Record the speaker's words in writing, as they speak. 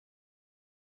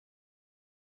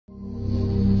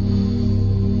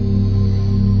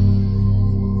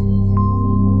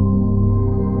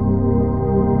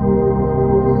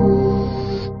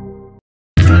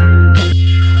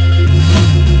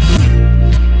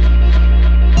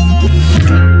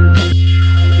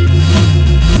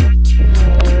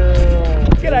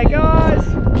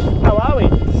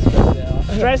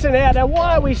stressing out. Now,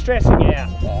 why are we stressing out?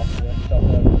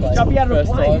 Jumping out of a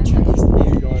plane.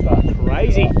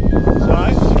 Crazy.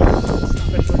 So,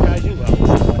 special occasion. Well,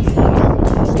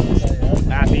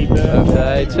 happy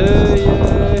birthday to you.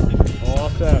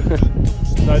 Awesome.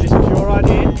 So this was your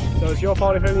idea? So it's your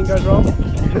fault if anything goes wrong?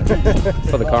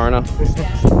 For the coroner. Fantastic.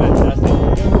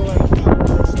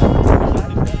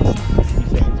 60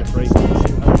 seconds of free.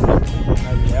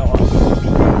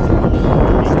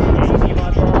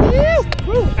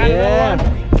 Yeah.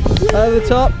 Over the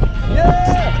top.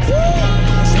 Yeah.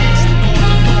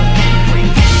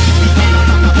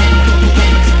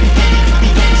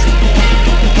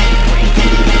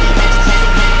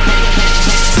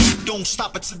 Don't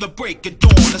stop it till the break of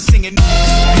dawn. I'm singing.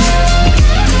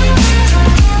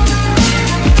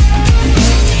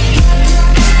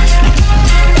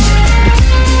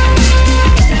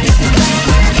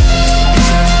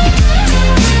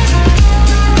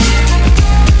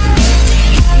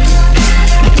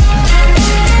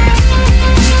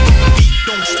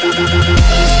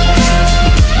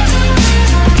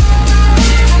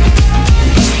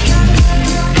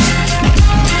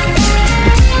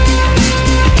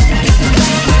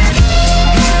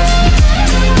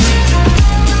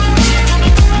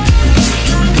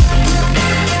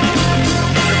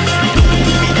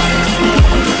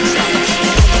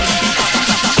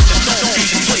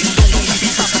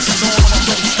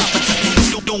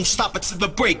 Don't stop it till the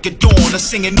break of dawn. I'm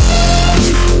singing.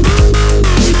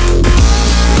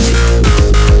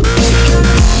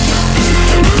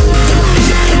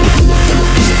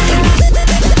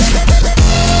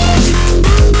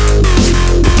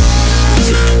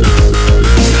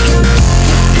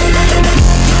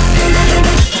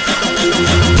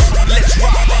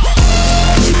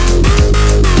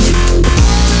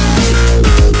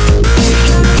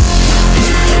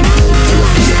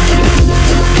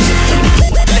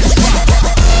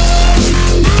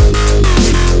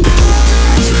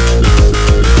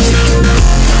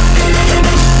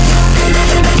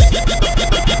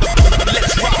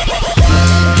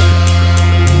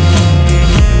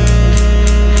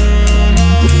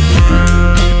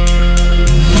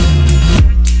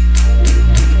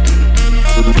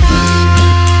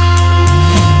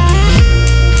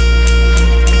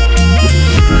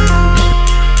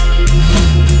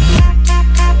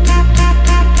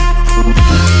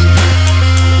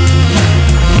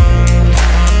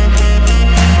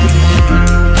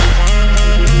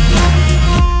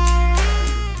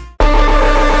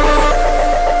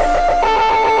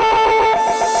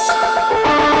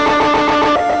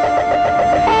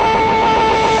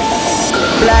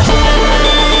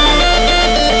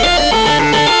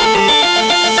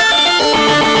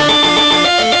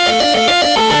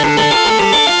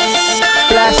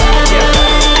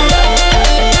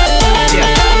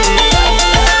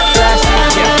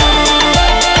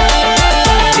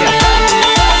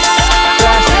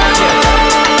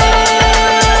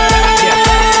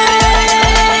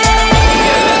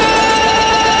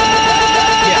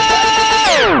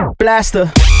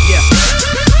 Blaster.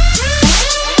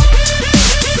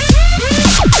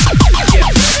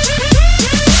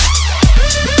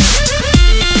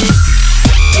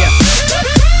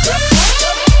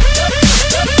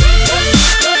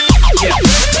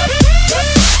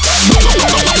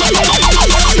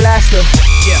 Blaster.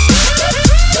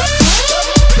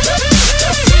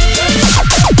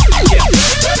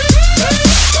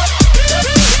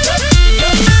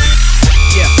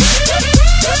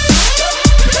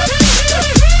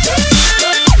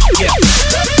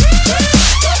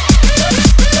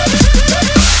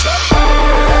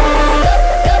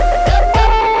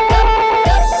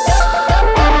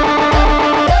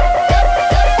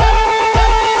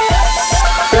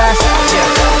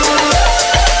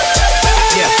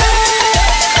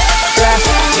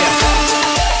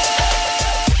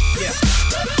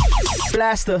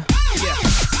 Blaster.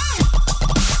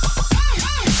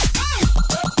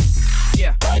 Yeah.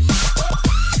 Yeah.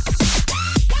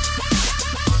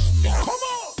 Come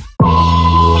on.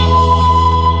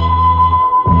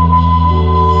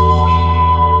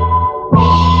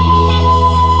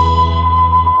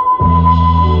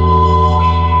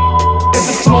 It's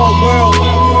a small world.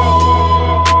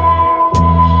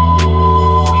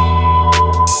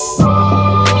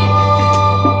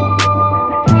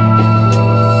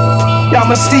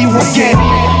 I'ma see you again.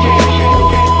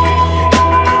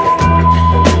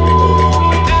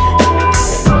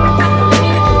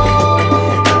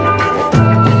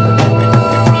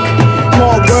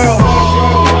 Small world.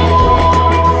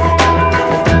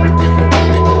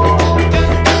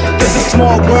 It's a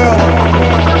small world.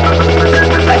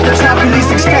 Like the time you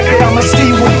least expected, I'ma see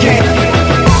you again.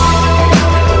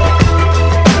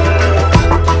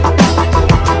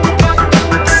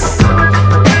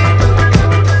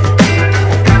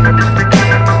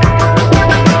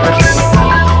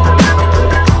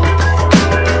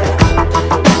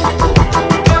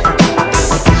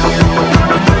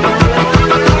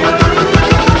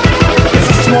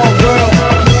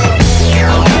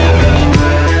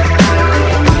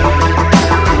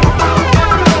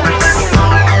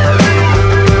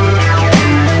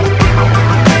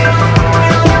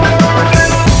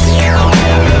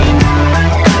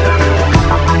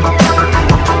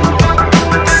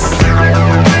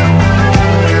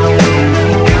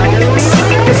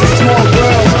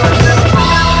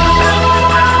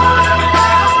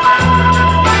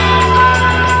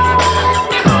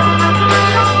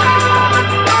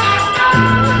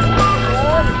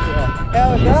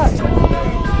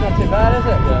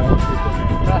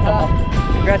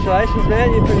 Congratulations,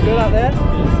 man. You're pretty good up there. Could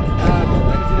you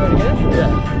do it again? Yeah.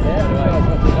 Yeah, that's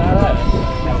not too bad, eh?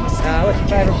 What's your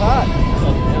favourite part?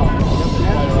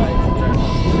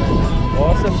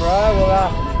 Awesome, bro. Well,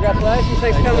 congratulations.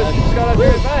 Thanks for coming to Skydive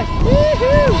Jurien Bay.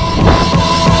 Woohoo!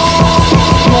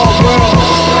 Small world.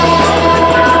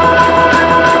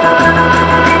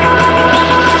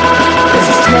 It's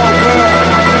a small world.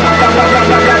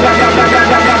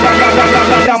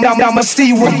 I'ma see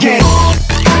you again.